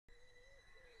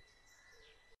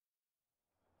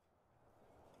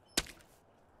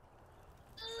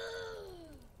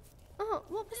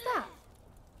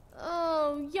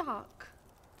luck.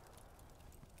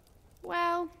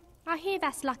 Well, I hear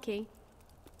that's lucky.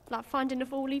 Like finding a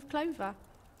four-leaf clover.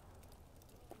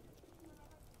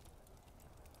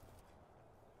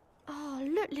 Oh,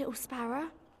 look, little sparrow.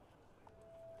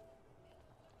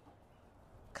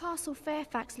 Castle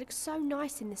Fairfax looks so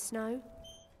nice in the snow.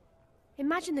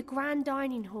 Imagine the grand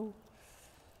dining hall.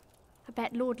 I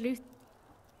bet Lord Luther...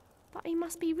 But he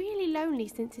must be really lonely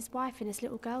since his wife and his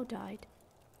little girl died.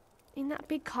 In that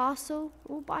big castle,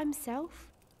 all by himself.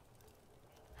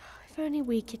 If only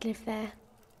we could live there.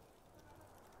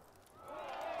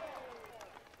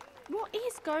 What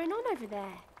is going on over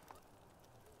there?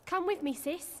 Come with me,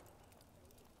 sis.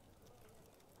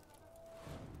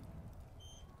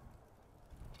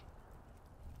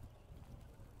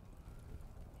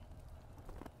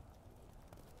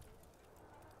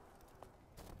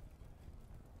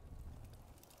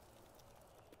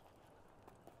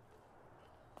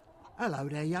 Hello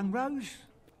there, young Rose.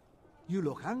 You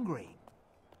look hungry.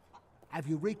 Have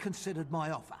you reconsidered my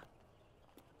offer?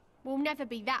 We'll never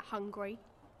be that hungry.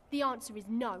 The answer is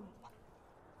no.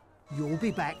 You'll be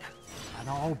back, and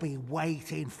I'll be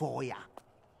waiting for you.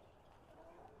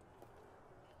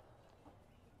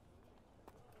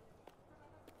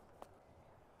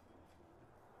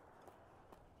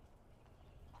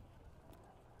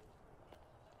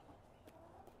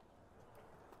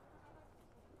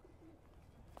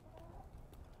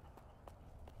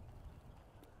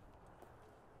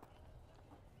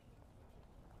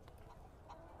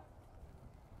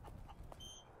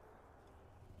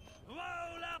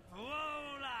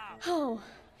 Oh,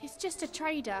 it's just a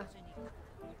trader.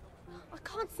 I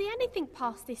can't see anything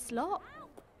past this lot.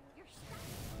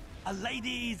 A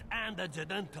ladies and a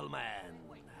gentleman.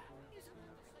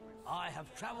 I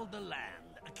have travelled the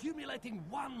land, accumulating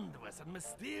wondrous and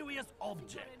mysterious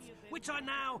objects, which I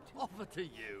now offer to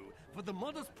you for the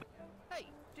modest... Hey,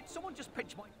 did someone just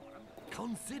pinch my...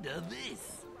 Consider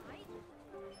this.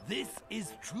 This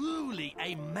is truly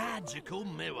a magical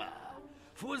mirror.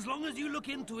 For as long as you look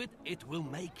into it, it will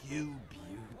make you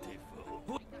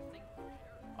beautiful.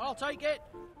 I'll take it.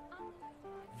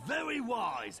 Very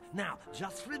wise. Now,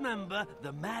 just remember,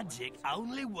 the magic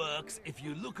only works if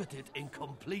you look at it in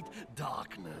complete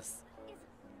darkness.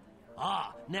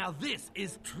 Ah, now this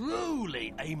is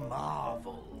truly a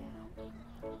marvel.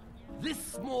 This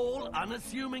small,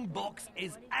 unassuming box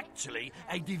is actually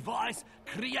a device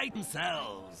creating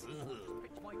themselves.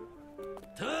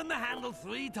 Turn the handle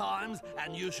 3 times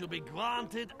and you shall be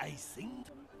granted a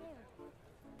single...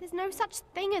 There's no such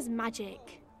thing as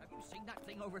magic. Have you seen that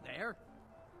thing over there?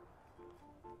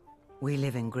 We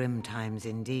live in grim times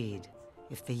indeed.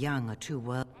 If the young are too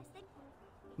well...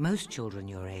 Most children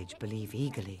your age believe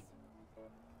eagerly.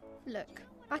 Look,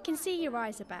 I can see your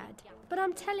eyes are bad, but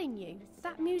I'm telling you,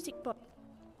 that music box...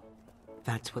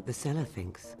 That's what the seller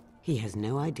thinks. He has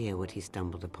no idea what he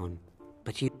stumbled upon.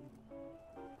 But you...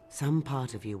 Some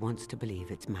part of you wants to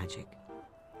believe it's magic.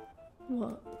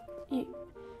 What?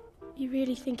 You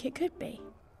really think it could be?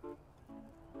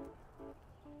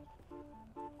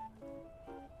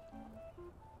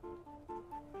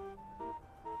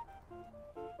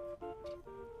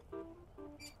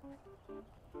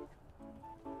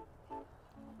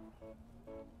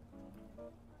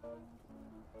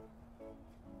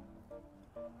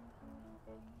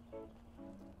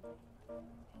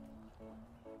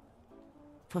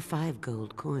 For 5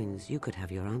 gold coins, you could have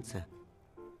your answer.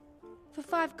 For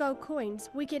 5 gold coins,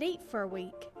 we could eat for a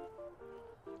week.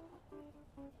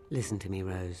 Listen to me,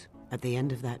 Rose. At the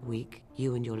end of that week,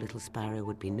 you and your little sparrow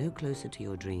would be no closer to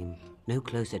your dream, no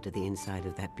closer to the inside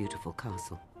of that beautiful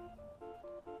castle.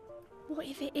 What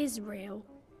if it is real?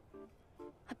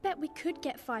 I bet we could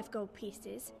get 5 gold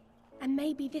pieces, and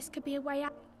maybe this could be a way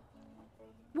out.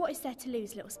 What is there to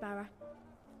lose, little sparrow?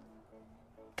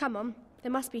 Come on,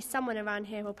 there must be someone around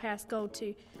here who'll pay us gold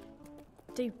to...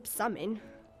 do something.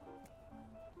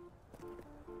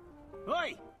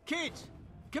 Oi, kids!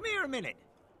 Come here a minute!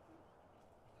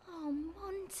 Oh,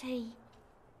 Monty.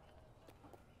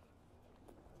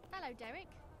 Hello, Derek.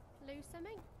 Lose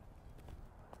something?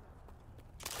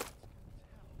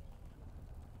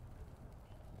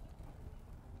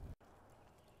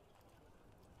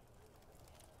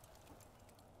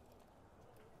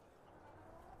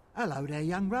 Hello there,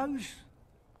 young Rose.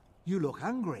 You look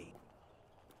hungry.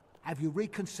 Have you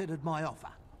reconsidered my offer?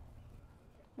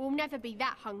 We'll never be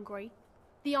that hungry.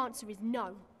 The answer is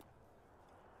no.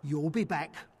 You'll be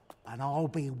back, and I'll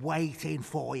be waiting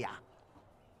for you.